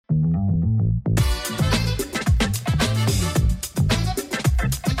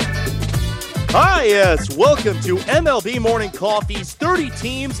Yes, welcome to MLB Morning Coffee's 30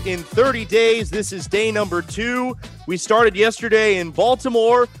 teams in 30 days. This is day number 2. We started yesterday in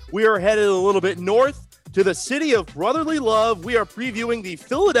Baltimore. We are headed a little bit north to the city of brotherly love. We are previewing the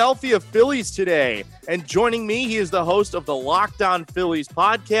Philadelphia Phillies today. And joining me, he is the host of the Locked On Phillies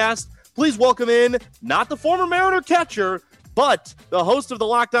podcast. Please welcome in, not the former Mariner catcher, but the host of the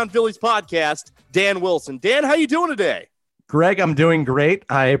Locked On Phillies podcast, Dan Wilson. Dan, how you doing today? Greg, I'm doing great.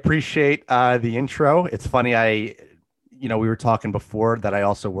 I appreciate the intro. It's funny. We were talking before that I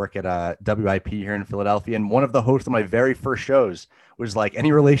also work at WIP here in Philadelphia. And one of the hosts of my very first shows was like,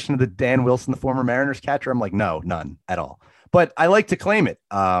 any relation to the Dan Wilson, the former Mariners catcher? I'm like, no, none at all. But I like to claim it.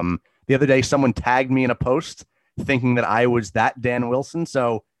 The other day, someone tagged me in a post thinking that I was that Dan Wilson.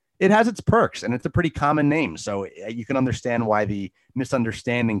 So it has its perks and it's a pretty common name. So you can understand why the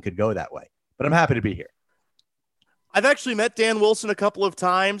misunderstanding could go that way. But I'm happy to be here. I've actually met Dan Wilson a couple of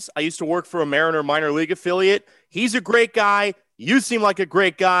times. I used to work for a Mariner minor league affiliate. He's a great guy. You seem like a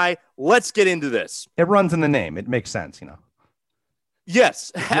great guy. Let's get into this. It runs in the name. It makes sense, you know.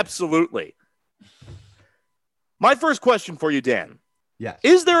 Yes, absolutely. My first question for you, Dan. Yes.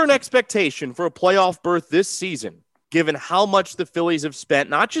 Is there an expectation for a playoff berth this season, given how much the Phillies have spent,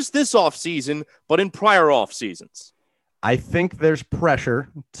 not just this offseason, but in prior offseasons? I think there's pressure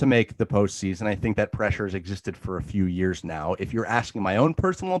to make the postseason. I think that pressure has existed for a few years now. If you're asking my own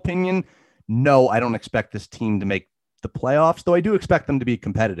personal opinion, no, I don't expect this team to make the playoffs, though I do expect them to be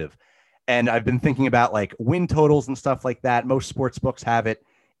competitive. And I've been thinking about like win totals and stuff like that. Most sports books have it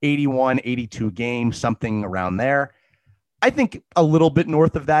 81, 82 games, something around there. I think a little bit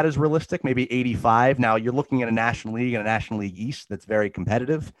north of that is realistic, maybe 85. Now you're looking at a National League and a National League East that's very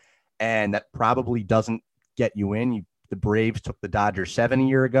competitive, and that probably doesn't get you in. The Braves took the Dodgers 7 a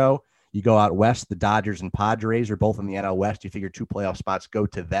year ago. You go out west, the Dodgers and Padres are both in the NL West. You figure 2 playoff spots go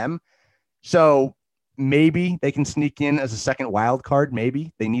to them. So maybe they can sneak in as a second wild card.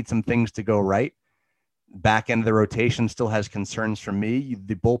 Maybe they need some things to go right. Back end of the rotation still has concerns from me.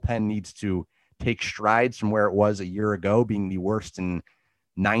 The bullpen needs to take strides from where it was a year ago, being the worst in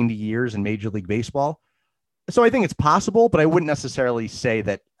 90 years in Major League Baseball. So I think it's possible, but I wouldn't necessarily say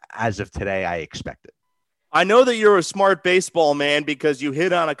that as of today, I expect it. I know that you're a smart baseball man because you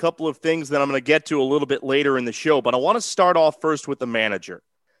hit on a couple of things that I'm going to get to a little bit later in the show, but I want to start off first with the manager.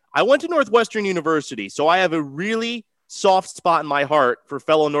 I went to Northwestern University, so I have a really soft spot in my heart for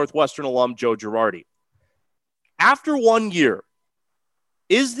fellow Northwestern alum Joe Girardi. After 1 year,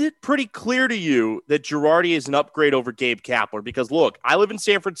 is it pretty clear to you that Girardi is an upgrade over Gabe Kapler? Because look, I live in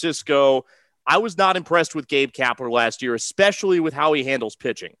San Francisco. I was not impressed with Gabe Kapler last year, especially with how he handles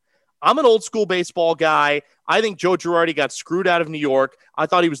pitching. I'm an old school baseball guy. I think Joe Girardi got screwed out of New York. I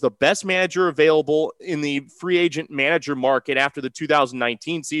thought he was the best manager available in the free agent manager market after the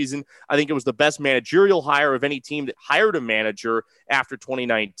 2019 season. I think it was the best managerial hire of any team that hired a manager after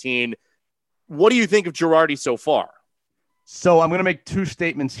 2019. What do you think of Girardi so far? So I'm going to make 2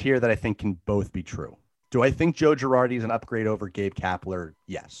 statements here that I think can both be true. Do I think Joe Girardi is an upgrade over Gabe Kapler?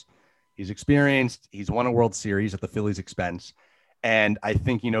 Yes. He's experienced. He's won a World Series at the Phillies' expense. And I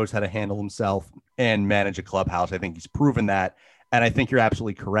think he knows how to handle himself and manage a clubhouse. I think he's proven that. And I think you're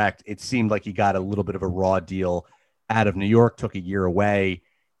absolutely correct. It seemed like he got a little bit of a raw deal out of New York, took a year away,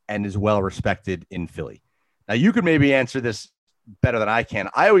 and is well respected in Philly. Now, you could maybe answer this better than I can.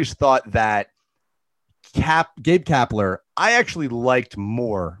 I always thought that Gabe Kapler, I actually liked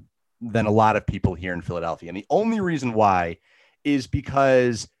more than a lot of people here in Philadelphia. And the only reason why is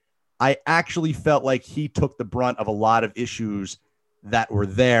because I actually felt like he took the brunt of a lot of issues that were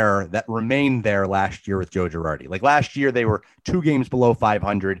there, that remained there last year with Joe Girardi. Like last year, they were 2 games below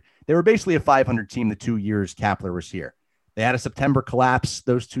 500. They were basically a 500 team the 2 years Kapler was here. They had a September collapse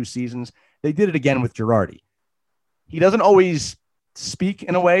those 2 seasons. They did it again with Girardi. He doesn't always speak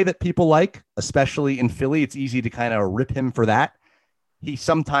in a way that people like, especially in Philly. It's easy to kind of rip him for that. He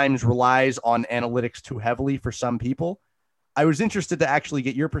sometimes relies on analytics too heavily for some people. I was interested to actually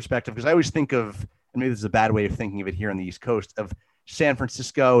get your perspective because I always think of, and maybe this is a bad way of thinking of it here on the East Coast, of San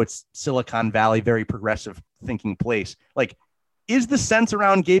Francisco. It's Silicon Valley, very progressive thinking place. Like, is the sense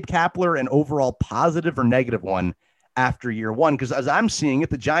around Gabe Kapler an overall positive or negative one after year 1? Because as I'm seeing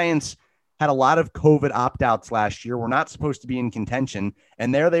it, the Giants had a lot of COVID opt-outs last year. We're not supposed to be in contention.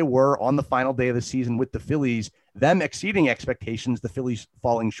 And there they were on the final day of the season with the Phillies, them exceeding expectations, the Phillies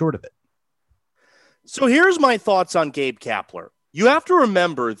falling short of it. So here's my thoughts on Gabe Kapler. You have to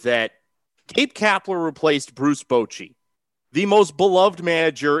remember that Gabe Kapler replaced Bruce Bochy, the most beloved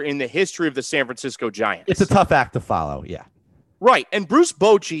manager in the history of the San Francisco Giants. It's a tough act to follow, yeah. Right, and Bruce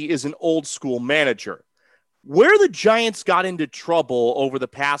Bochy is an old school manager. Where the Giants got into trouble over the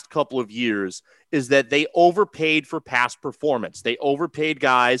past couple of years is that they overpaid for past performance. They overpaid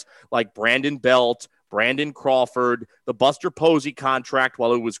guys like Brandon Belt, Brandon Crawford, the Buster Posey contract.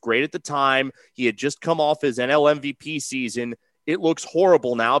 While it was great at the time, he had just come off his NL MVP season. It looks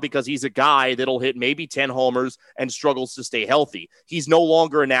horrible now because he's a guy that'll hit maybe 10 homers and struggles to stay healthy. He's no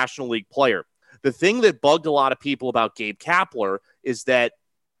longer a National League player. The thing that bugged a lot of people about Gabe Kapler is that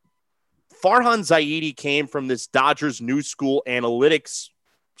Farhan Zaidi came from this Dodgers new school analytics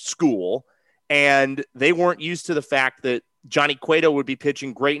school, and they weren't used to the fact that Johnny Cueto would be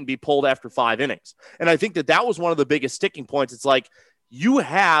pitching great and be pulled after 5 innings. And I think that that was one of the biggest sticking points. It's like you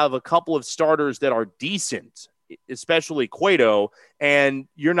have a couple of starters that are decent, especially Cueto, and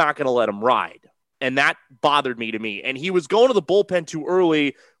you're not going to let him ride. And that bothered me. And he was going to the bullpen too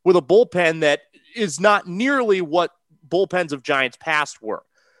early with a bullpen that is not nearly what bullpens of Giants past were.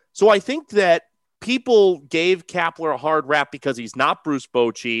 So I think that people gave Kapler a hard rap because he's not Bruce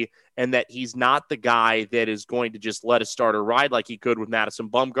Bochy and that he's not the guy that is going to just let a starter ride like he could with Madison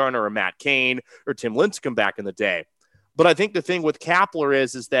Bumgarner or Matt Cain or Tim Lincecum back in the day. But I think the thing with Kapler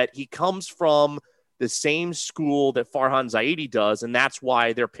is that he comes from the same school that Farhan Zaidi does, and that's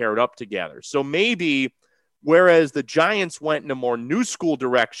why they're paired up together. So maybe, whereas the Giants went in a more new school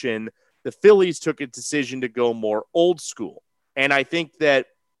direction, the Phillies took a decision to go more old school. And I think that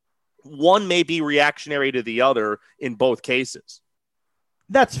one may be reactionary to the other in both cases.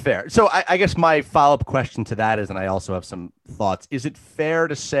 That's fair. So I guess my follow-up question to that is, and I also have some thoughts, is it fair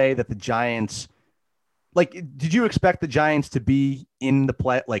to say that the Giants, like, did you expect the Giants to be in the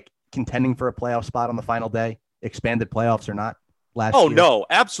play, like contending for a playoff spot on the final day, expanded playoffs or not last year? Oh, no,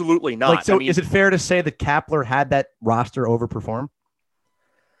 absolutely not. Like, so is it fair to say that Kapler had that roster overperform?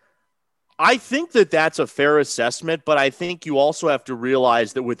 I think that that's a fair assessment, but I think you also have to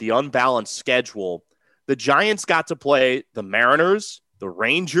realize that with the unbalanced schedule, the Giants got to play the Mariners, the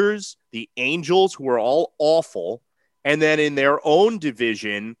Rangers, the Angels, who are all awful. And then in their own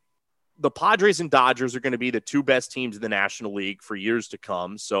division, the Padres and Dodgers are going to be the two best teams in the National League for years to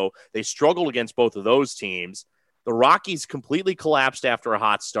come. So they struggled against both of those teams. The Rockies completely collapsed after a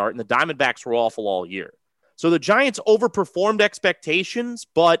hot start, and the Diamondbacks were awful all year. So the Giants overperformed expectations,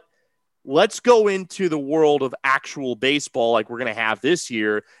 but let's go into the world of actual baseball like we're going to have this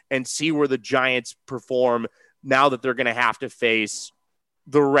year and see where the Giants perform now that they're going to have to face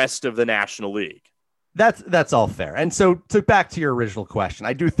the rest of the National League. That's all fair. And so back to your original question,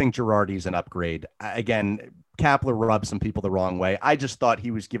 I do think Girardi's an upgrade. Again, Kapler rubbed some people the wrong way. I just thought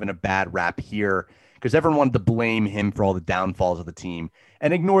he was given a bad rap here because everyone wanted to blame him for all the downfalls of the team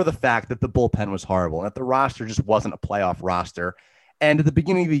and ignore the fact that the bullpen was horrible and that the roster just wasn't a playoff roster. And at the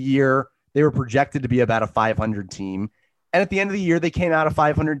beginning of the year, they were projected to be about a 500 team. And at the end of the year, they came out a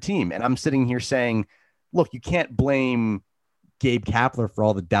 500 team. And I'm sitting here saying, look, you can't blame Gabe Kapler for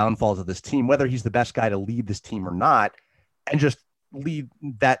all the downfalls of this team, whether he's the best guy to lead this team or not, and just lead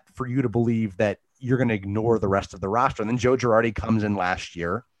that for you to believe that you're going to ignore the rest of the roster. And then Joe Girardi comes in last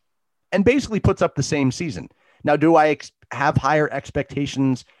year and basically puts up the same season. Now, do I have higher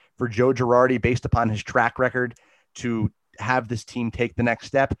expectations for Joe Girardi based upon his track record to have this team take the next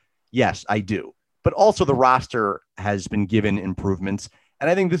step? Yes, I do. But also the roster has been given improvements.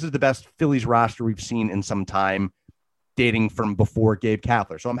 And I think this is the best Phillies roster we've seen in some time, dating from before Gabe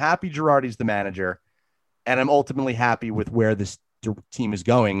Kapler. So I'm happy Girardi's the manager, and I'm ultimately happy with where this team is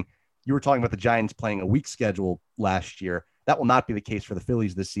going. You were talking about the Giants playing a weak schedule last year. That will not be the case for the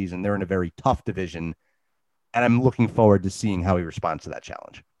Phillies this season. They're in a very tough division, and I'm looking forward to seeing how he responds to that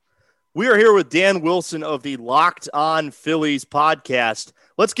challenge. We are here with Dan Wilson of the Locked On Phillies podcast.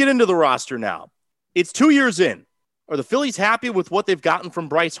 Let's get into the roster now. It's 2 years in. Are the Phillies happy with what they've gotten from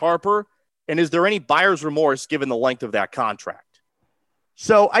Bryce Harper? And is there any buyer's remorse given the length of that contract?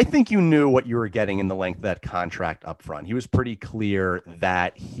 So I think you knew what you were getting in the length of that contract up front. He was pretty clear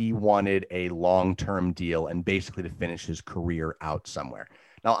that he wanted a long-term deal and basically to finish his career out somewhere.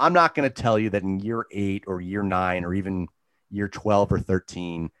 Now, I'm not going to tell you that in year 8 or year 9 or even year 12 or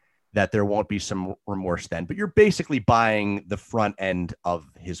 13 that there won't be some remorse then, but you're basically buying the front end of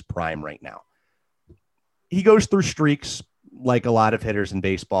his prime right now. He goes through streaks like a lot of hitters in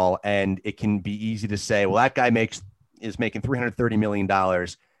baseball, and it can be easy to say, well, that guy is making $330 million.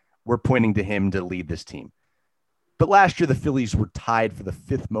 We're pointing to him to lead this team. But last year, the Phillies were tied for the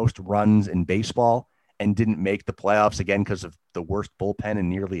 5th most runs in baseball and didn't make the playoffs again because of the worst bullpen in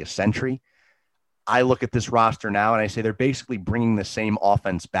nearly a century. I look at this roster now and I say they're basically bringing the same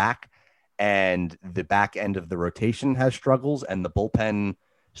offense back, and the back end of the rotation has struggles and the bullpen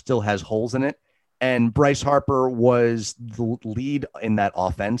still has holes in it. And Bryce Harper was the lead in that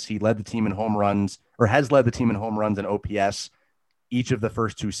offense. He led the team in home runs, or has led the team in home runs and OPS each of the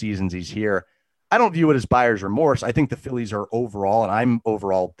first 2 seasons he's here. I don't view it as buyer's remorse. I think the Phillies are overall, and I'm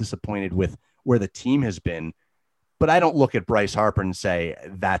overall disappointed with where the team has been, but I don't look at Bryce Harper and say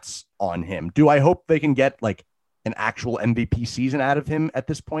that's on him. Do I hope they can get like an actual MVP season out of him at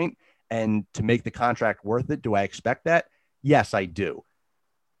this point and to make the contract worth it? Do I expect that? Yes, I do.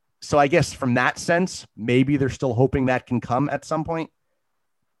 So I guess from that sense, maybe they're still hoping that can come at some point.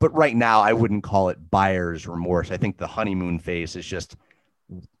 But right now, I wouldn't call it buyer's remorse. I think the honeymoon phase has just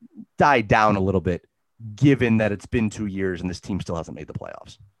died down a little bit, given that it's been 2 years and this team still hasn't made the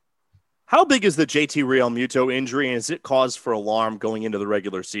playoffs. How big is the JT Realmuto injury, and is it cause for alarm going into the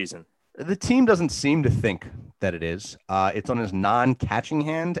regular season? The team doesn't seem to think that it is. It's on his non-catching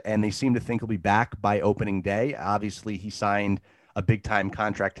hand, and they seem to think he'll be back by opening day. Obviously, he signed a big-time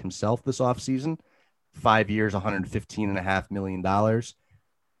contract himself this offseason, 5 years, $115.5 million.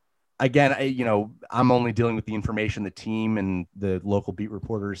 Again, I'm only dealing with the information the team and the local beat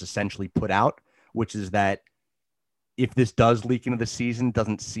reporters essentially put out, which is that if this does leak into the season,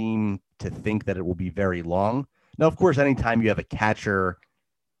 doesn't seem to think that it will be very long. Now, of course, anytime you have a catcher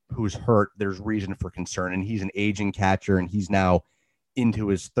who's hurt, there's reason for concern. And he's an aging catcher, and he's now into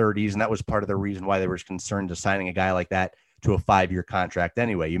his 30s. And that was part of the reason why there was concern to signing a guy like that to a 5-year contract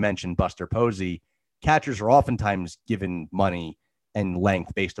anyway. You mentioned Buster Posey. Catchers are oftentimes given money and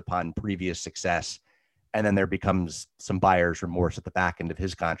length based upon previous success. And then there becomes some buyer's remorse at the back end of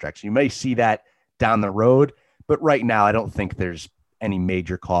his contract. So you may see that down the road. But right now, I don't think there's any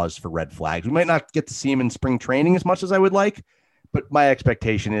major cause for red flags. We might not get to see him in spring training as much as I would like, but my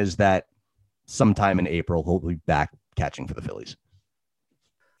expectation is that sometime in April, he'll be back catching for the Phillies.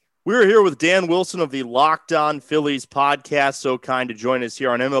 We're here with Dan Wilson of the Locked On Phillies podcast. So kind to join us here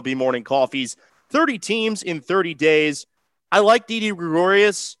on MLB Morning Coffee's 30 teams in 30 days. I like Didi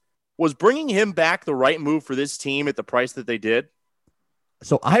Gregorius. Was bringing him back the right move for this team at the price that they did?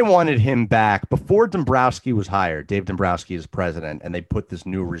 So I wanted him back before Dombrowski was hired. Dave Dombrowski is president, and they put this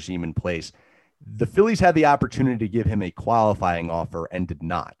new regime in place. The Phillies had the opportunity to give him a qualifying offer and did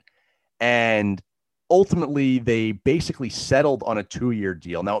not. And ultimately, they basically settled on a 2-year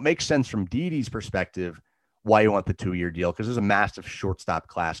deal. Now, it makes sense from Didi's perspective why you want the 2-year deal, because there's a massive shortstop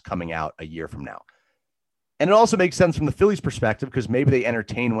class coming out a year from now. And it also makes sense from the Phillies' perspective because maybe they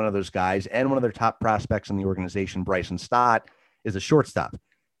entertain one of those guys, and one of their top prospects in the organization, Bryson Stott, is a shortstop.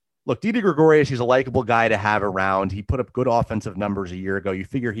 Look, Didi Gregorius, he's a likable guy to have around. He put up good offensive numbers a year ago. You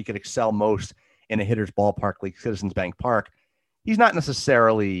figure he could excel most in a hitter's ballpark like Citizens Bank Park. He's not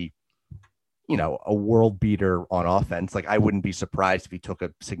necessarily, a world beater on offense. Like, I wouldn't be surprised if he took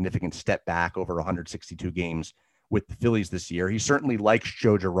a significant step back over 162 games with the Phillies this year. He certainly likes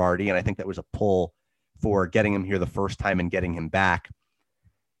Joe Girardi, and I think that was a pull for getting him here the first time and getting him back.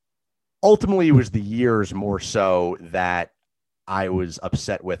 Ultimately, it was the years more so that I was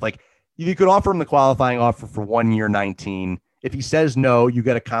upset with. Like, you could offer him the qualifying offer for 1 year, 19. If he says no, you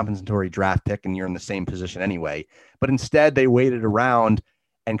get a compensatory draft pick and you're in the same position anyway. But instead, they waited around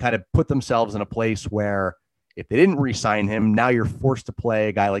and kind of put themselves in a place where if they didn't re-sign him, now you're forced to play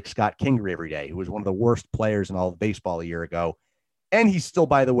a guy like Scott Kingery every day, who was one of the worst players in all of baseball a year ago. And he's still,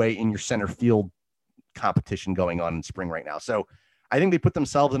 by the way, in your center field competition going on in spring right now. So I think they put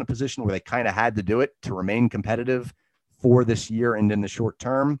themselves in a position where they kind of had to do it to remain competitive for this year and in the short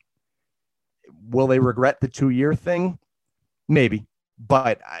term. Will they regret the 2-year thing? Maybe,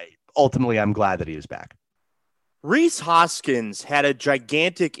 but ultimately I'm glad that he is back. Rhys Hoskins had a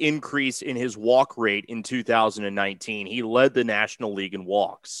gigantic increase in his walk rate in 2019. He led the National League in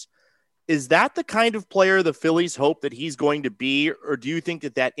walks. Is that the kind of player the Phillies hope that he's going to be, or do you think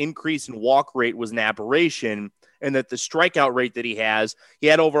that that increase in walk rate was an aberration and that the strikeout rate that he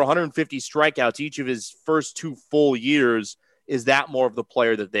had over 150 strikeouts each of his first 2 full years? Is that more of the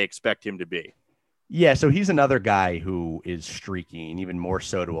player that they expect him to be? Yeah, so he's another guy who is streaky, and even more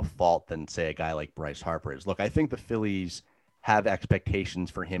so to a fault than, say, a guy like Bryce Harper is. Look, I think the Phillies have expectations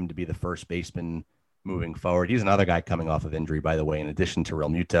for him to be the first baseman moving forward. He's another guy coming off of injury, by the way, in addition to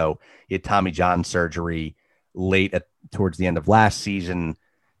Realmuto. He had Tommy John surgery towards the end of last season.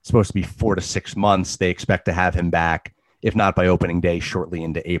 It's supposed to be 4 to 6 months. They expect to have him back, if not by opening day, shortly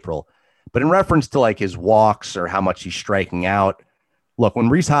into April. But in reference to like his walks or how much he's striking out, look, when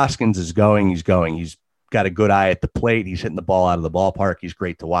Rhys Hoskins is going, he's going. He's got a good eye at the plate. He's hitting the ball out of the ballpark. He's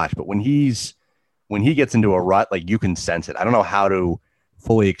great to watch. But when he gets into a rut, like, you can sense it. I don't know how to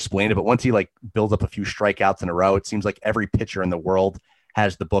fully explain it, but once he like builds up a few strikeouts in a row, it seems like every pitcher in the world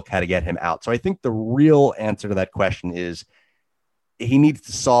has the book how to get him out. So I think the real answer to that question is he needs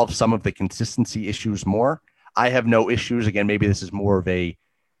to solve some of the consistency issues more. I have no issues. Again, maybe this is more of a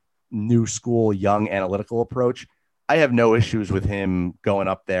new school, young analytical approach. I have no issues with him going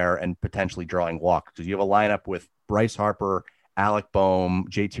up there and potentially drawing walks, because you have a lineup with Bryce Harper, Alec Boehm,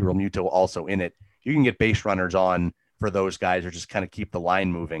 JT Realmuto also in it. You can get base runners on for those guys or just kind of keep the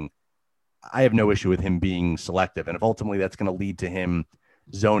line moving. I have no issue with him being selective. And if ultimately that's going to lead to him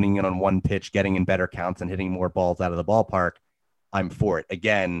zoning in on one pitch, getting in better counts and hitting more balls out of the ballpark, I'm for it.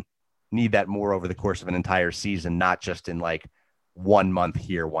 Again, need that more over the course of an entire season, not just in like 1 month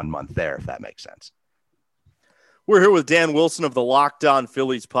here, 1 month there, if that makes sense. We're here with Dan Wilson of the Locked On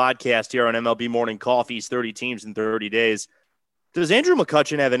Phillies podcast here on MLB Morning Coffee's 30 teams in 30 days. Does Andrew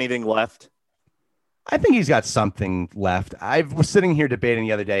McCutchen have anything left? I think he's got something left. I was sitting here debating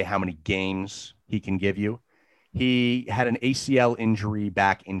the other day how many games he can give you. He had an ACL injury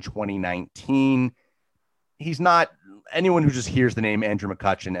back in 2019. He's not anyone who just hears the name Andrew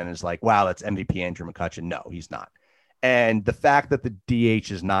McCutchen and is like, wow, that's MVP Andrew McCutchen. No, he's not. And the fact that the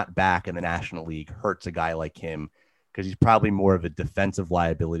DH is not back in the National League hurts a guy like him, because he's probably more of a defensive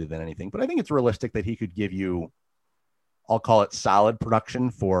liability than anything. But I think it's realistic that he could give you, I'll call it solid production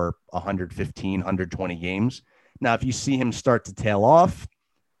for 115, 120 games. Now, if you see him start to tail off,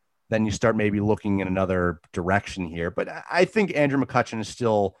 then you start maybe looking in another direction here. But I think Andrew McCutchen is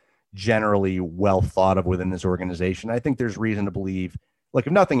still generally well thought of within this organization. I think there's reason to believe, like,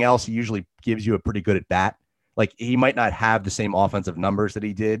 if nothing else, he usually gives you a pretty good at bat. Like, he might not have the same offensive numbers that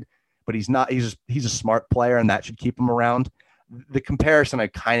he did, but he's a smart player, and that should keep him around. The comparison, I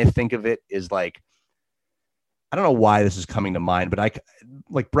kind of think of it is like, I don't know why this is coming to mind, but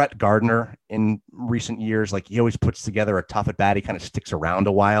like Brett Gardner in recent years, like he always puts together a tough at bat. He kind of sticks around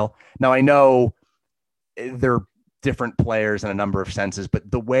a while. Now, I know they're different players in a number of senses,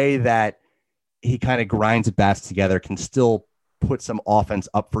 but the way that he kind of grinds at bats together can still put some offense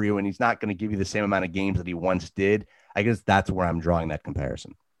up for you, and he's not going to give you the same amount of games that he once did. I guess that's where I'm drawing that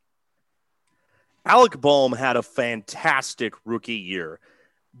comparison. Alec Boehm had a fantastic rookie year,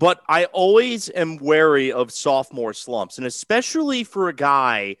 but I always am wary of sophomore slumps, and especially for a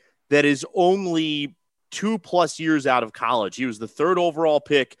guy that is only 2+ years out of college. He was the 3rd overall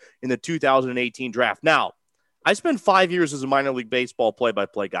pick in the 2018 draft. Now, I spent 5 years as a minor league baseball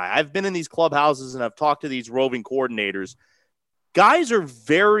play-by-play guy. I've been in these clubhouses and I've talked to these roving coordinators. Guys are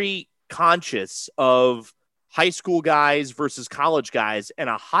very conscious of high school guys versus college guys, and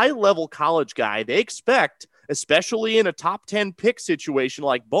a high-level college guy, they expect, especially in a top 10 pick situation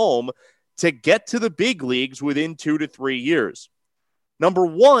like Boehm, to get to the big leagues within 2 to 3 years. Number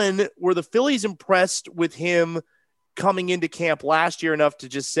one, were the Phillies impressed with him coming into camp last year enough to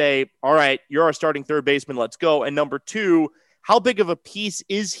just say, all right, you're our starting third baseman, let's go? And number two, how big of a piece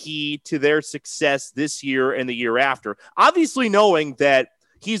is he to their success this year and the year after? Obviously knowing that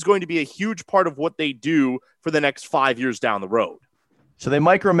he's going to be a huge part of what they do for the next 5 years down the road. So they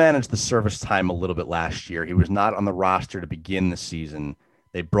micromanaged the service time a little bit last year. He was not on the roster to begin the season.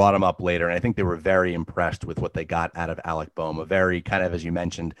 They brought him up later, and I think they were very impressed with what they got out of Alec Boehm, a very kind of, as you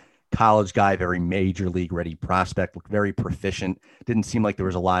mentioned, college guy, very major league ready prospect, looked very proficient. Didn't seem like there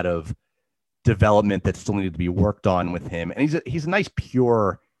was a lot of development that still needed to be worked on with him. And he's a nice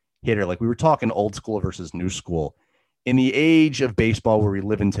pure hitter. Like, we were talking old school versus new school. In the age of baseball where we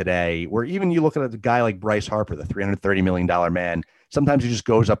live in today, where even you look at a guy like Bryce Harper, the $330 million man, sometimes he just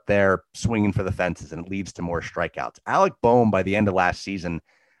goes up there swinging for the fences and it leads to more strikeouts. Alec Boehm, by the end of last season,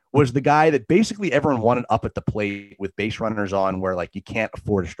 was the guy that basically everyone wanted up at the plate with base runners on, where like you can't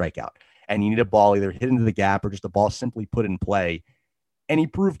afford a strikeout and you need a ball either hit into the gap or just a ball simply put in play. And he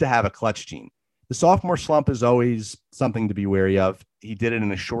proved to have a clutch gene. The sophomore slump is always something to be wary of. He did it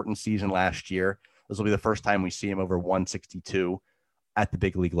in a shortened season last year. This will be the first time we see him over 162 at the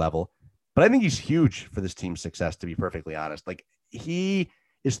big league level. But I think he's huge for this team's success, to be perfectly honest. Like, he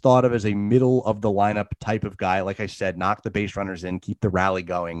is thought of as a middle of the lineup type of guy. Like I said, knock the base runners in, keep the rally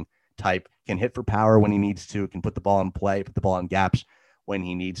going type, can hit for power when he needs to, can put the ball in play, put the ball in gaps when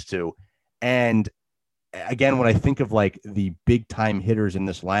he needs to. And again, when I think of like the big time hitters in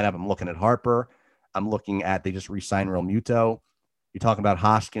this lineup, I'm looking at Harper. I'm looking at, they just re-signed Realmuto. You're talking about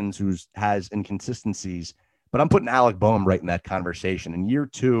Hoskins, who has inconsistencies, but I'm putting Alec Boehm right in that conversation. In year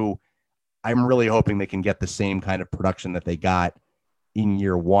two, I'm really hoping they can get the same kind of production that they got in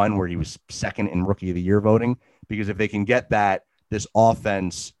year one, where he was second in Rookie of the Year voting, because if they can get that, this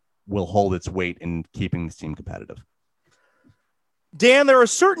offense will hold its weight in keeping this team competitive. Dan, there are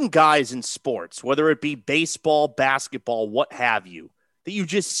certain guys in sports, whether it be baseball, basketball, what have you, that you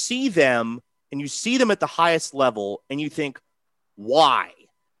just see them and you see them at the highest level and you think, why?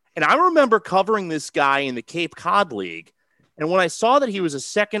 And I remember covering this guy in the Cape Cod League, and when I saw that he was a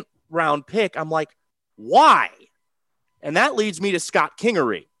second round pick, I'm like, why? And that leads me to Scott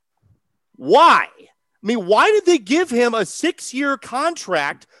Kingery. Why? I mean, why did they give him a 6-year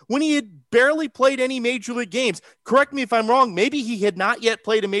contract when he had barely played any major league games? Correct me if I'm wrong. Maybe he had not yet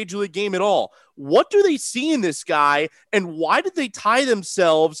played a major league game at all. What do they see in this guy, and why did they tie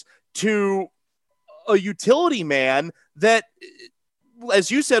themselves to a utility man that,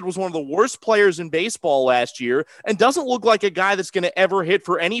 as you said, was one of the worst players in baseball last year and doesn't look like a guy that's going to ever hit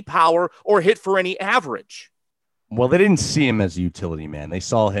for any power or hit for any average? Well, they didn't see him as a utility man. They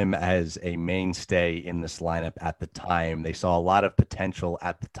saw him as a mainstay in this lineup at the time. They saw a lot of potential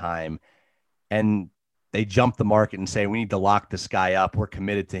at the time, and they jumped the market and say, we need to lock this guy up. We're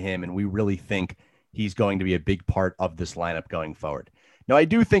committed to him, and we really think he's going to be a big part of this lineup going forward. Now, I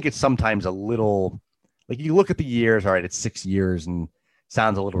do think it's sometimes a little, like, you look at the years, all right, it's 6 years, and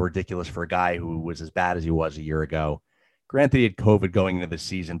sounds a little ridiculous for a guy who was as bad as he was a year ago. Granted, he had COVID going into the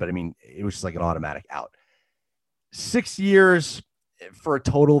season, but I mean, it was just like an automatic out. 6 years for a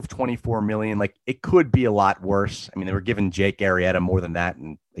total of $24 million. Like, it could be a lot worse. I mean, they were giving Jake Arrieta more than that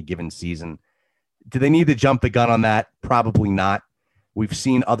in a given season. Do they need to jump the gun on that? Probably not. We've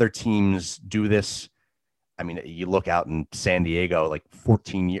seen other teams do this. I mean, you look out in San Diego, like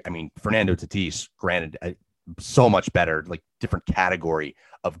 14 years. I mean, Fernando Tatis, granted, so much better, like different category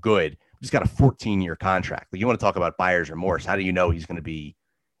of good. He's got a 14-year contract. Like, you want to talk about buyer's remorse. How do you know he's going to be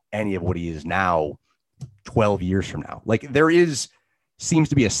any of what he is now 12 years from now? Like, seems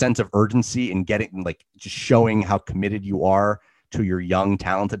to be a sense of urgency in getting, like, just showing how committed you are to your young,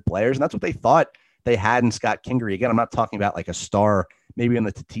 talented players. And that's what they thought they had in Scott Kingery. Again, I'm not talking about like a star, maybe on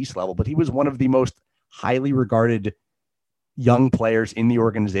the Tatis level, but he was one of the most highly regarded young players in the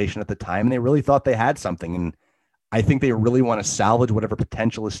organization at the time. And they really thought they had something. And I think they really want to salvage whatever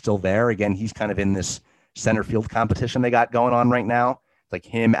potential is still there. Again, he's kind of in this center field competition they got going on right now. It's like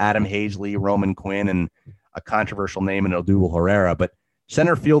him, Adam Hazley, Roman Quinn, and a controversial name in Odubel Herrera. But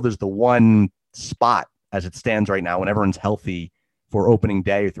center field is the one spot as it stands right now when everyone's healthy for opening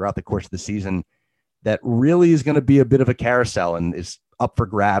day or throughout the course of the season that really is going to be a bit of a carousel and is up for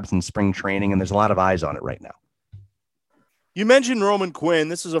grabs in spring training. And there's a lot of eyes on it right now. You mentioned Roman Quinn.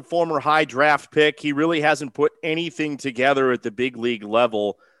 This is a former high draft pick. He really hasn't put anything together at the big league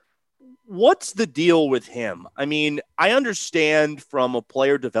level. What's the deal with him? I mean, I understand from a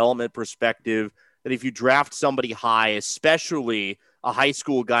player development perspective that if you draft somebody high, especially a high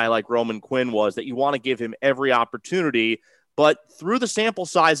school guy like Roman Quinn was, that you want to give him every opportunity. But through the sample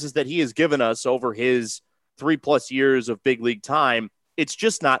sizes that he has given us over his 3+ years of big league time, it's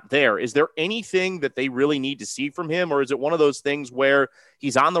just not there. Is there anything that they really need to see from him? Or is it one of those things where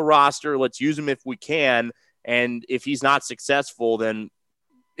he's on the roster, let's use him if we can, and if he's not successful, then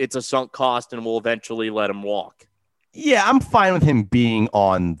it's a sunk cost and we'll eventually let him walk? Yeah, I'm fine with him being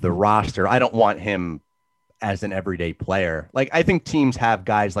on the roster. I don't want him as an everyday player. Like, I think teams have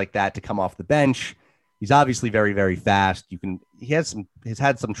guys like that to come off the bench. He's obviously very, very fast. He's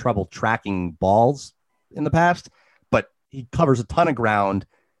had some trouble tracking balls in the past, but he covers a ton of ground.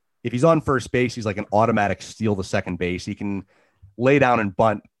 If he's on first base, he's like an automatic steal to second base. He can lay down and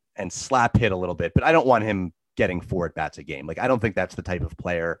bunt and slap hit a little bit, but I don't want him getting 4 at-bats a game. Like, I don't think that's the type of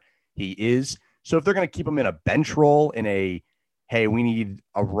player he is. So if they're going to keep him in a bench role in a, hey, we need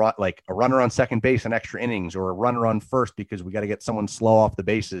a runner on second base in extra innings, or a runner on first because we got to get someone slow off the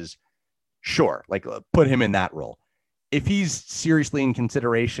bases, sure, like, put him in that role. If he's seriously in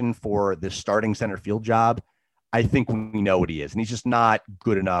consideration for this starting center field job, I think we know what he is. And he's just not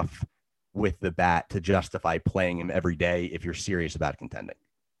good enough with the bat to justify playing him every day if you're serious about contending.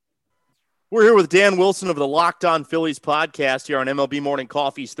 We're here with Dan Wilson of the Locked On Phillies podcast here on MLB Morning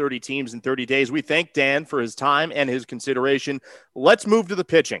Coffee's 30 Teams in 30 Days. We thank Dan for his time and his consideration. Let's move to the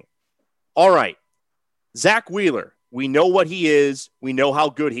pitching. All right. Zach Wheeler, we know what he is. We know how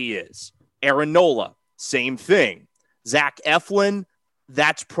good he is. Aaron Nola, same thing. Zach Eflin,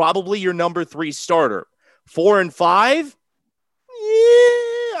 that's probably your number 3 starter. 4 and 5?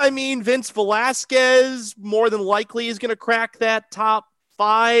 Yeah, I mean, Vince Velasquez more than likely is going to crack that top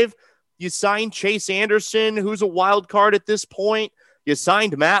 5. You signed Chase Anderson, who's a wild card at this point. You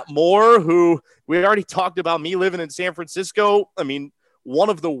signed Matt Moore, who we already talked about, me living in San Francisco. I mean,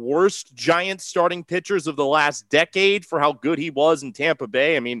 one of the worst Giants starting pitchers of the last decade for how good he was in Tampa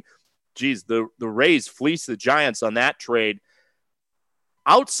Bay. I mean, geez, the Rays fleeced the Giants on that trade.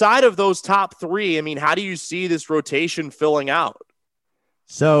 Outside of those top 3, I mean, how do you see this rotation filling out?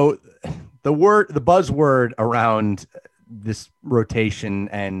 So the buzzword around this rotation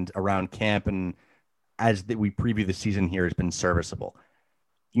and around camp and as we preview the season here has been serviceable.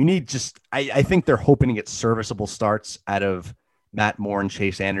 You need I think they're hoping to get serviceable starts out of Matt Moore and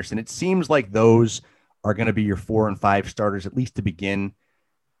Chase Anderson. It seems like those are going to be your 4 and 5 starters, at least to begin.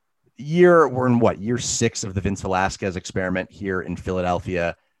 we're in what, year 6 of the Vince Velasquez experiment here in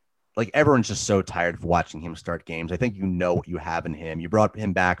Philadelphia. Like, everyone's just so tired of watching him start games. I think you know what you have in him. You brought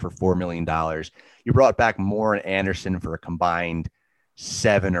him back for $4 million. You brought back Moore and Anderson for a combined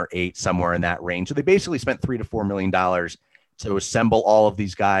 7 or 8, somewhere in that range. So they basically spent $3 to $4 million to assemble all of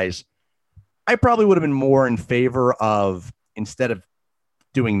these guys. I probably would have been more in favor of, instead of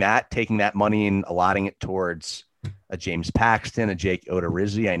doing that, taking that money and allotting it towards a James Paxton, a Jake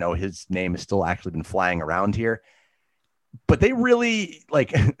Odorizzi. I know his name has still actually been flying around here, but they really,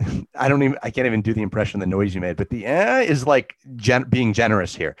 like, I can't even do the impression of the noise you made, but the is like being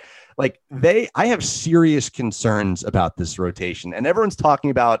generous here. Like, I have serious concerns about this rotation, and everyone's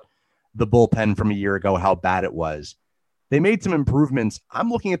talking about the bullpen from a year ago, how bad it was. They made some improvements. I'm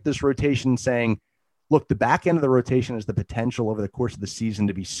looking at this rotation saying, look, the back end of the rotation has the potential over the course of the season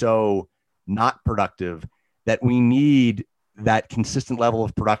to be so not productive that we need that consistent level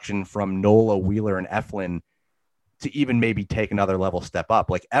of production from Nola, Wheeler, and Eflin to even maybe take another level step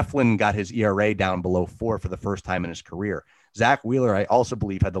up. Like, Eflin got his ERA down below 4 for the first time in his career. Zach Wheeler, I also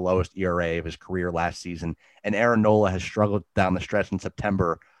believe, had the lowest ERA of his career last season. And Aaron Nola has struggled down the stretch in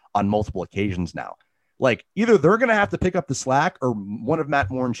September on multiple occasions now. Like, either they're going to have to pick up the slack, or one of Matt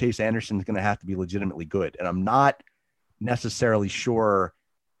Moore and Chase Anderson is going to have to be legitimately good. And I'm not necessarily sure.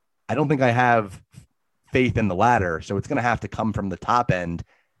 I don't think I have faith in the latter. So it's going to have to come from the top end.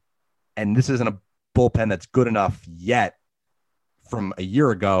 And this isn't a bullpen that's good enough yet from a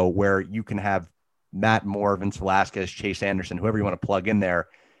year ago, where you can have Matt Moore, Vince Velasquez, Chase Anderson, whoever you want to plug in there,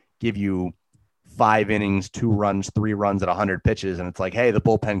 give you 5 innings, 2 runs, 3 runs at 100 pitches. And it's like, hey, the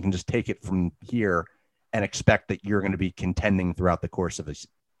bullpen can just take it from here and expect that you're going to be contending throughout the course of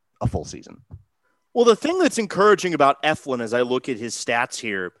a full season. Well, the thing that's encouraging about Eflin, as I look at his stats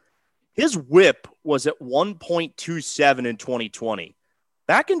here, his whip was at 1.27 in 2020.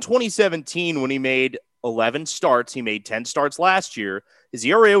 Back in 2017, when he made 11 starts, he made 10 starts last year, his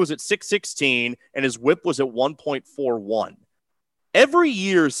ERA was at 6.16 and his whip was at 1.41. Every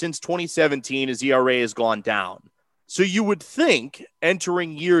year since 2017, his ERA has gone down. So you would think,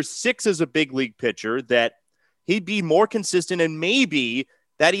 entering year 6 as a big league pitcher, that he'd be more consistent, and maybe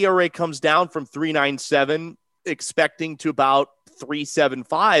that ERA comes down from 3.97, expecting to about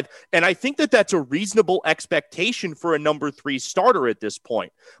 3.75. And I think that that's a reasonable expectation for a number 3 starter at this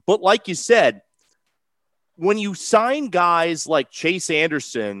point. But like you said, when you sign guys like Chase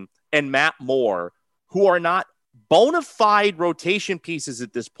Anderson and Matt Moore, who are not bona fide rotation pieces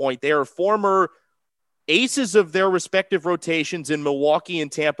at this point, they are former aces of their respective rotations in Milwaukee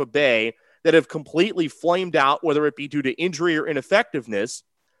and Tampa Bay that have completely flamed out, whether it be due to injury or ineffectiveness,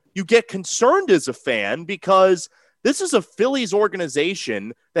 you get concerned as a fan, because this is a Phillies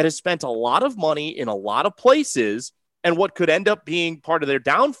organization that has spent a lot of money in a lot of places, and what could end up being part of their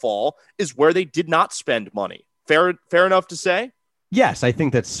downfall is where they did not spend money. Fair enough to say? Yes, I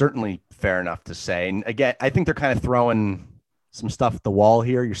think that's certainly fair enough to say. And again, I think they're kind of throwing some stuff at the wall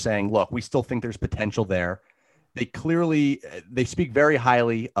here. You're saying, look, we still think there's potential there. They speak very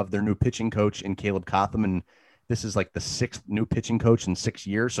highly of their new pitching coach in Caleb Cotham, and this is like the 6th new pitching coach in 6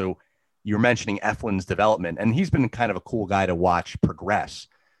 years. So you're mentioning Eflin's development, and he's been kind of a cool guy to watch progress.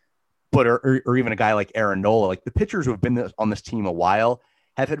 But or even a guy like Aaron Nola, like the pitchers who have been on this team a while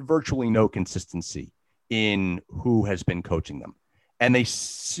have had virtually no consistency in who has been coaching them. And they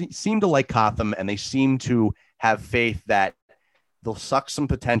seem to like Cotham, and they seem to have faith that they'll suck some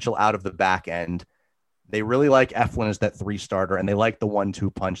potential out of the back end. They really like Eflin as that 3 starter, and they like the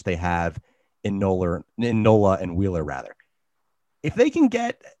 1-2 punch they have in Nola and Wheeler, rather. If they can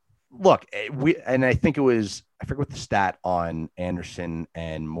get, look, and I think it was, I forget what the stat on Anderson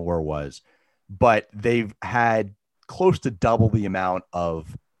and Moore was, but they've had close to double the amount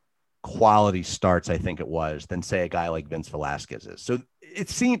of quality starts, I think it was, than say a guy like Vince Velasquez is. So it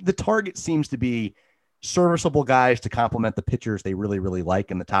seems the target seems to be serviceable guys to complement the pitchers they really, really like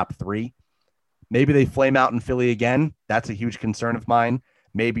in the top 3. Maybe they flame out in Philly again. That's a huge concern of mine.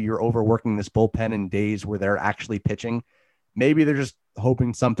 Maybe you're overworking this bullpen in days where they're actually pitching. Maybe they're just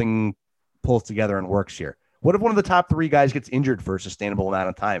hoping something pulls together and works here. What if one of the top 3 guys gets injured for a sustainable amount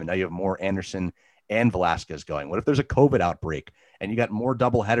of time, and now you have more Anderson and Velasquez going? What if there's a COVID outbreak and you got more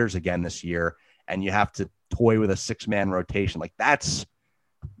double headers again this year, and you have to toy with a 6-man rotation? Like, that's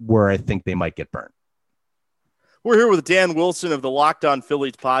where I think they might get burnt. We're here with Dan Wilson of the Locked On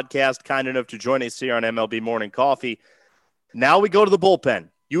Phillies podcast, kind enough to join us here on MLB Morning Coffee. Now we go to the bullpen.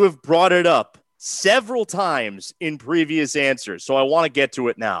 You have brought it up several times in previous answers, so I want to get to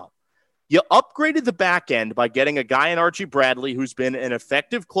it now. You upgraded the back end by getting a guy in Archie Bradley who's been an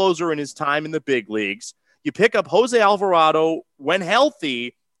effective closer in his time in the big leagues. You pick up Jose Alvarado when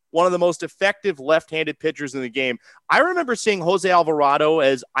healthy, one of the most effective left-handed pitchers in the game. I remember seeing Jose Alvarado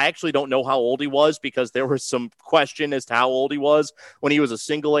as, I actually don't know how old he was because there was some question as to how old he was when he was a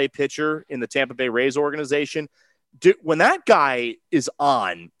single-A pitcher in the Tampa Bay Rays organization. Dude, when that guy is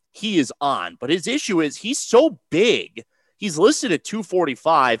on, he is on. But his issue is he's so big. He's listed at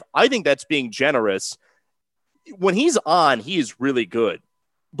 245. I think that's being generous. When he's on, he is really good.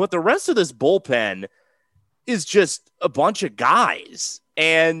 But the rest of this bullpen is just a bunch of guys.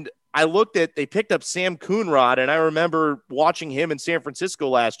 And I looked at, they picked up Sam Coonrod, and I remember watching him in San Francisco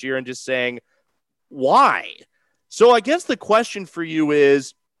last year and just saying, why? So I guess the question for you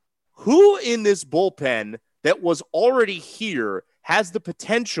is, who in this bullpen that was already here has the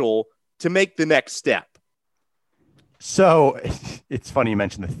potential to make the next step? So it's funny you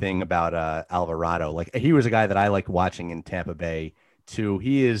mentioned the thing about Alvarado. Like, he was a guy that I liked watching in Tampa Bay too.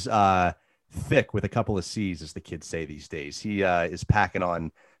 He is thick with a couple of C's, as the kids say these days. He is packing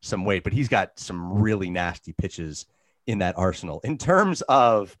on some weight, but he's got some really nasty pitches in that arsenal. In terms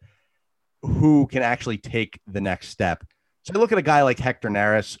of who can actually take the next step, so I look at a guy like Hector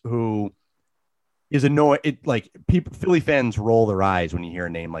Neris, who is annoying. Philly fans roll their eyes when you hear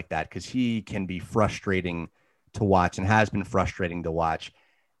a name like that because he can be frustrating to watch and has been frustrating to watch.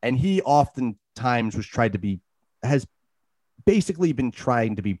 And he oftentimes has basically been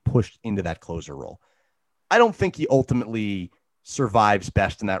trying to be pushed into that closer role. I don't think he ultimately survives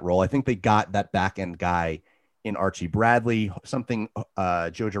best in that role. I think they got that back end guy in Archie Bradley. Something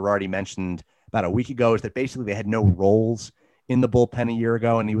Joe Girardi mentioned about a week ago is that basically they had no roles in the bullpen a year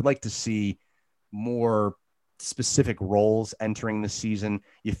ago, and he would like to see more specific roles entering the season.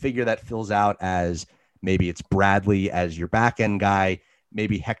 You figure that fills out as maybe it's Bradley as your back end guy,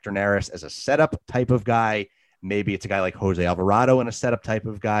 maybe Hector Neris as a setup type of guy. Maybe it's a guy like Jose Alvarado and a setup type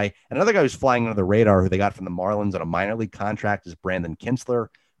of guy. And another guy who's flying under the radar who they got from the Marlins on a minor league contract is Brandon Kinsler,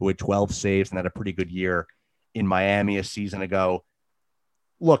 who had 12 saves and had a pretty good year in Miami a season ago.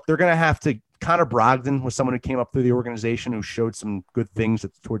 Look, they're going to have to. Connor Brogdon was someone who came up through the organization who showed some good things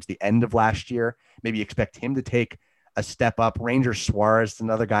towards the end of last year. Maybe you expect him to take a step up. Ranger Suarez is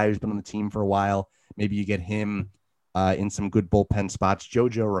another guy who's been on the team for a while. Maybe you get him in some good bullpen spots.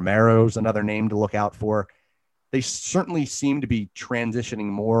 Jojo Romero is another name to look out for. They certainly seem to be transitioning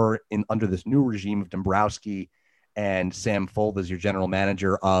more in under this new regime of Dombrowski and Sam Fold as your general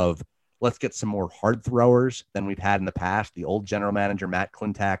manager of let's get some more hard throwers than we've had in the past. The old general manager, Matt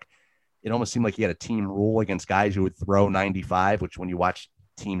Klintak, it almost seemed like he had a team rule against guys who would throw 95, which when you watch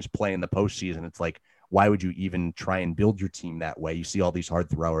teams play in the postseason, it's like, why would you even try and build your team that way? You see all these hard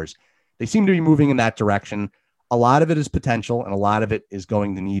throwers. They seem to be moving in that direction. A lot of it is potential, and a lot of it is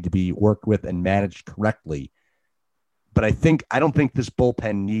going to need to be worked with and managed correctly. But I don't think this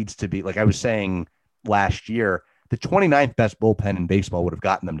bullpen needs to be, like I was saying last year, the 29th best bullpen in baseball would have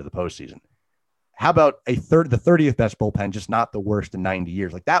gotten them to the postseason. How about the 30th best bullpen, just not the worst in 90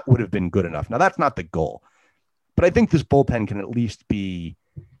 years? Like, that would have been good enough. Now, that's not the goal. But I think this bullpen can at least be,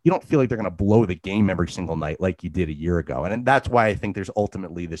 you don't feel like they're going to blow the game every single night like you did a year ago. And that's why I think there's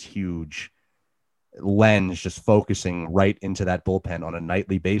ultimately this huge lens just focusing right into that bullpen on a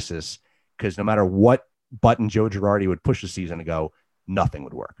nightly basis, because no matter what button Joe Girardi would push a season ago, nothing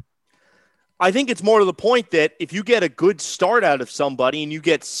would work. I think it's more to the point that if you get a good start out of somebody and you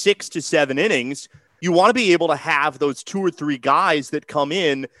get 6 to 7 innings, you want to be able to have those 2 or 3 guys that come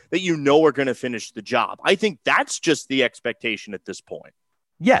in that you know are going to finish the job. I think that's just the expectation at this point.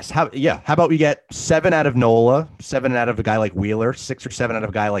 Yes. How about we get 7 out of Nola, 7 out of a guy like Wheeler, 6 or 7 out of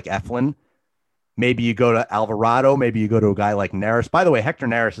a guy like Eflin. Maybe you go to Alvarado. Maybe you go to a guy like Neris. By the way, Hector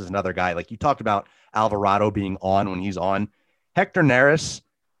Neris is another guy. Like, you talked about Alvarado being on when he's on. Hector Neris,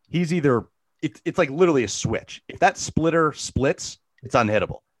 he's either it's like literally a switch. If that splitter splits, it's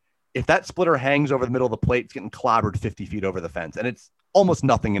unhittable. If that splitter hangs over the middle of the plate, it's getting clobbered 50 feet over the fence, and it's almost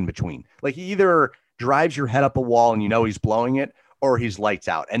nothing in between. Like, he either drives your head up a wall and you know he's blowing it, or he's lights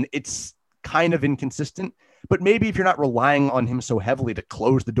out. And it's kind of inconsistent. But maybe if you're not relying on him so heavily to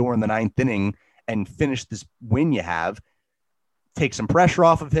close the door in the 9th inning and finish this win you have, take some pressure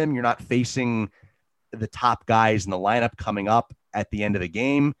off of him. You're not facing the top guys in the lineup coming up at the end of the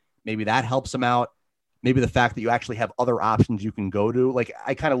game. Maybe that helps him out. Maybe the fact that you actually have other options you can go to. Like,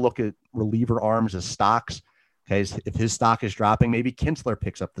 I kind of look at reliever arms as stocks. Okay, if his stock is dropping, maybe Kinsler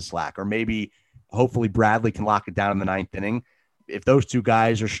picks up the slack, or maybe hopefully Bradley can lock it down in the 9th inning. If those 2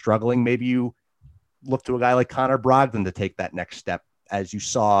 guys are struggling, maybe you look to a guy like Connor Brogdon to take that next step, as you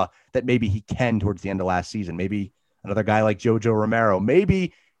saw that maybe he can towards the end of last season. Maybe another guy like Jojo Romero.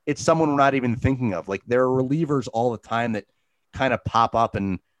 Maybe it's someone we're not even thinking of. Like, there are relievers all the time that kind of pop up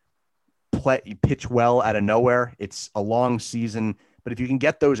and pitch well out of nowhere. It's a long season. But if you can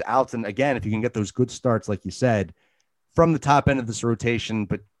get those outs, and again, if you can get those good starts, like you said, from the top end of this rotation,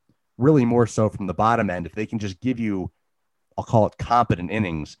 but really more so from the bottom end, if they can just give you, I'll call it competent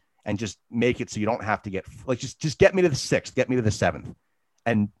innings and just make it so you don't have to get like, just get me to the 6th, get me to the 7th,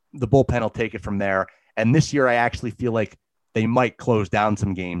 and the bullpen will take it from there. And this year, I actually feel like they might close down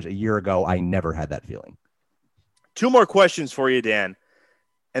some games. A year ago, I never had that feeling. 2 more questions for you, Dan.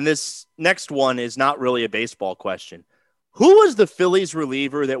 And this next one is not really a baseball question. Who was the Phillies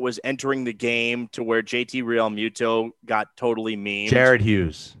reliever that was entering the game to where JT Realmuto got totally memed? Jared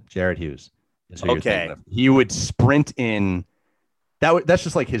Hughes. Okay. He would sprint in. That's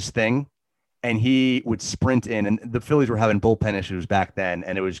just like his thing. And he would sprint in. And the Phillies were having bullpen issues back then.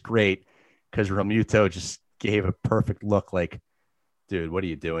 And it was great because Realmuto just gave a perfect look like, dude, what are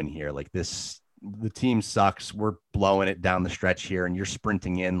you doing here? Like the team sucks. We're blowing it down the stretch here. And you're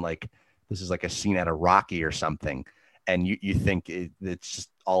sprinting in like this is like a scene out of Rocky or something. And you think it's just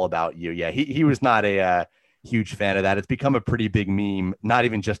all about you. Yeah, he was not a huge fan of that. It's become a pretty big meme, not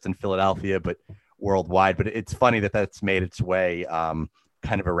even just in Philadelphia, but worldwide. But it's funny that that's made its way kind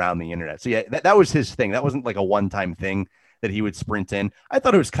of around the internet. So, yeah, that was his thing. That wasn't like a one-time thing that he would sprint in. I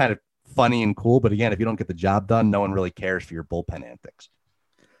thought it was kind of funny and cool. But, again, if you don't get the job done, no one really cares for your bullpen antics.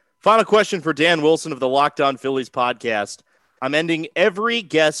 Final question for Dan Wilson of the Locked On Phillies podcast. I'm ending every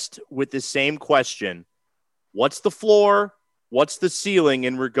guest with the same question. What's the floor? What's the ceiling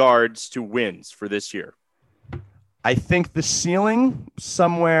in regards to wins for this year? I think the ceiling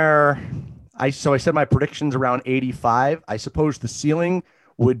somewhere. I said my predictions around 85. I suppose the ceiling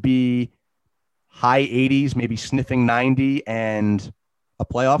would be high 80s, maybe sniffing 90 and a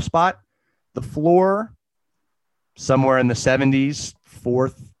playoff spot. The floor somewhere in the 70s,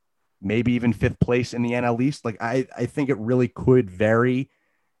 4th, maybe even 5th place in the NL East. Like I think it really could vary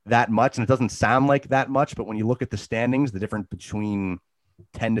that much, and it doesn't sound like that much, but when you look at the standings, the difference between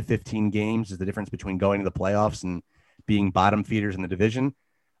 10 to 15 games is the difference between going to the playoffs and being bottom feeders in the division.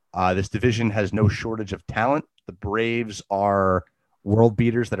 This division has no shortage of talent. The Braves are world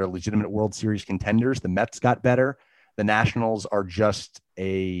beaters that are legitimate World Series contenders. The Mets got better. The Nationals are just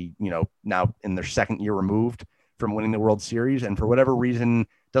now in their 2nd year removed from winning the World Series. And for whatever reason,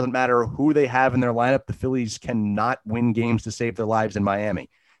 doesn't matter who they have in their lineup, the Phillies cannot win games to save their lives in Miami.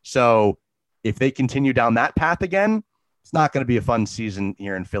 So if they continue down that path again, it's not going to be a fun season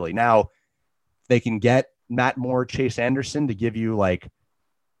here in Philly. Now, they can get Matt Moore, Chase Anderson to give you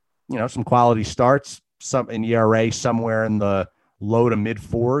some quality starts, some in ERA somewhere in the low to mid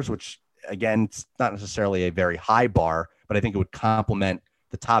 4s, which again, it's not necessarily a very high bar, but I think it would complement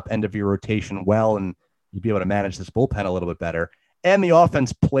the top end of your rotation well, and you'd be able to manage this bullpen a little bit better. And the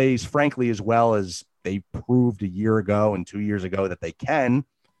offense plays, frankly, as well as they proved a year ago and 2 years ago that they can.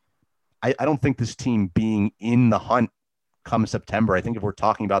 I don't think this team being in the hunt come September. I think if we're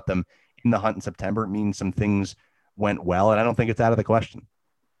talking about them in the hunt in September, it means some things went well, and I don't think it's out of the question.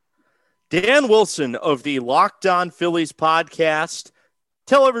 Dan Wilson of the Locked On Phillies podcast.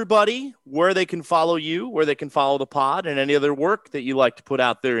 Tell everybody where they can follow you, where they can follow the pod, and any other work that you like to put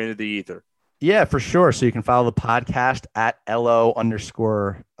out there into the ether. Yeah, for sure. So you can follow the podcast at LO_Phillies.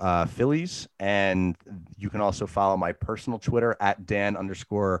 And you can also follow my personal Twitter at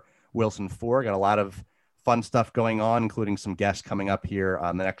Dan_Wilson4. Got a lot of fun stuff going on, including some guests coming up here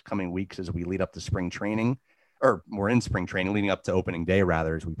on the next coming weeks as we lead up to spring training, or we're in spring training, leading up to opening day,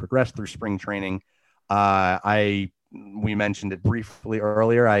 rather, as we progress through spring training. We mentioned it briefly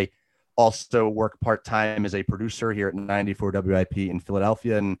earlier. I also work part-time as a producer here at 94 WIP in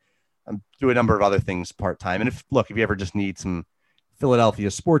Philadelphia, and do a number of other things part-time. And if you ever just need some Philadelphia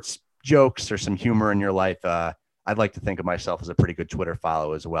sports jokes or some humor in your life, I'd like to think of myself as a pretty good Twitter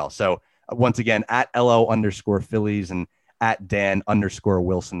follow as well. So once again, at LO_Phillies and at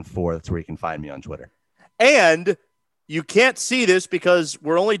Dan_Wilson4. That's where you can find me on Twitter. And you can't see this because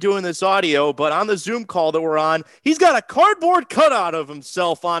we're only doing this audio, but on the Zoom call that we're on, he's got a cardboard cutout of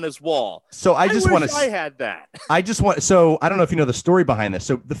himself on his wall. So I had that. So I don't know if you know the story behind this.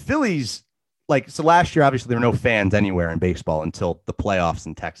 So the Phillies, last year, obviously there were no fans anywhere in baseball until the playoffs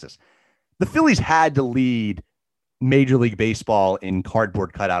in Texas. The Phillies had to lead Major League Baseball in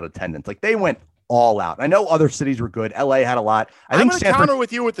cardboard cutout attendance. They went all out. I know other cities were good. LA had a lot. I'm going to counter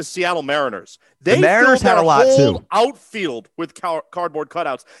with you with the Seattle Mariners. The Mariners had a lot too. Outfield with cardboard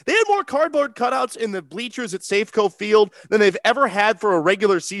cutouts. They had more cardboard cutouts in the bleachers at Safeco Field than they've ever had for a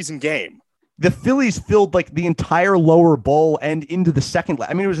regular season game. The Phillies filled the entire lower bowl and into the second.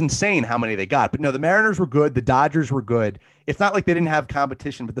 I mean, it was insane how many they got. But no, the Mariners were good. The Dodgers were good. It's not like they didn't have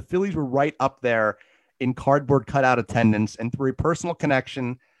competition, but the Phillies were right up there in cardboard cutout attendance. And through a personal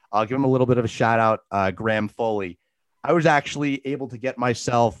connection, I'll give him a little bit of a shout out, Graham Foley. I was actually able to get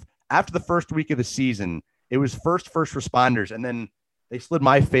myself, after the first week of the season, it was first responders, and then they slid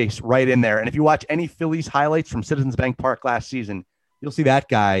my face right in there. And if you watch any Phillies highlights from Citizens Bank Park last season, you'll see that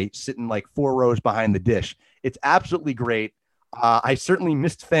guy sitting like 4 rows behind the dish. It's absolutely great. I certainly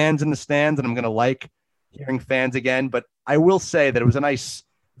missed fans in the stands, and I'm going to like hearing fans again. But I will say that it was a nice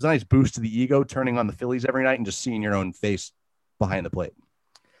boost to the ego, turning on the Phillies every night and just seeing your own face behind the plate.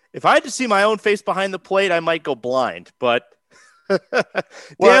 If I had to see my own face behind the plate, I might go blind. But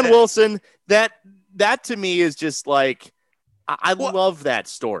Dan Wilson, that to me is just like, I love that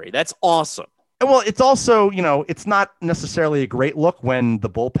story. That's awesome. Well, it's also, it's not necessarily a great look when the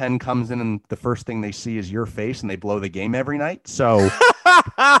bullpen comes in and the first thing they see is your face and they blow the game every night. So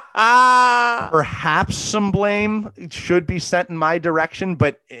perhaps some blame should be sent in my direction.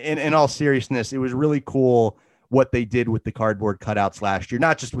 But in all seriousness, it was really cool what they did with the cardboard cutouts last year,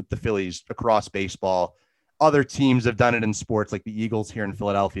 not just with the Phillies, across baseball. Other teams have done it in sports, like the Eagles here in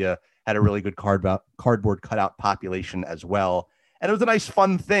Philadelphia had a really good cardboard cutout population as well. And it was a nice,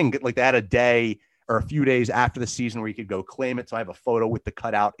 fun thing. Like they had a day or a few days after the season where you could go claim it. So I have a photo with the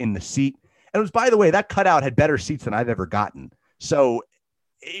cutout in the seat. And it was, by the way, that cutout had better seats than I've ever gotten. So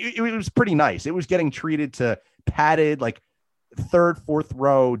it was pretty nice. It was getting treated to padded, like 3rd, 4th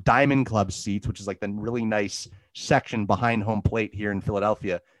row Diamond Club seats, which is like the really nice section behind home plate here in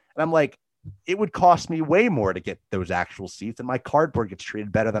Philadelphia. And I'm like, it would cost me way more to get those actual seats, and my cardboard gets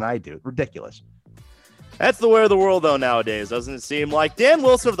treated better than I do. Ridiculous. That's the way of the world, though, nowadays, doesn't it seem like? Dan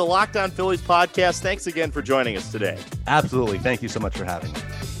Wilson of the Locked On Phillies podcast, thanks again for joining us today. Absolutely. Thank you so much for having me.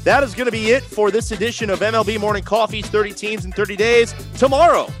 That is going to be it for this edition of MLB Morning Coffee's 30 Teams in 30 Days.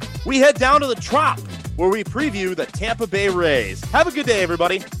 Tomorrow, we head down to the Trop, where we preview the Tampa Bay Rays. Have a good day,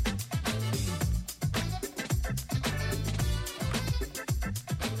 everybody.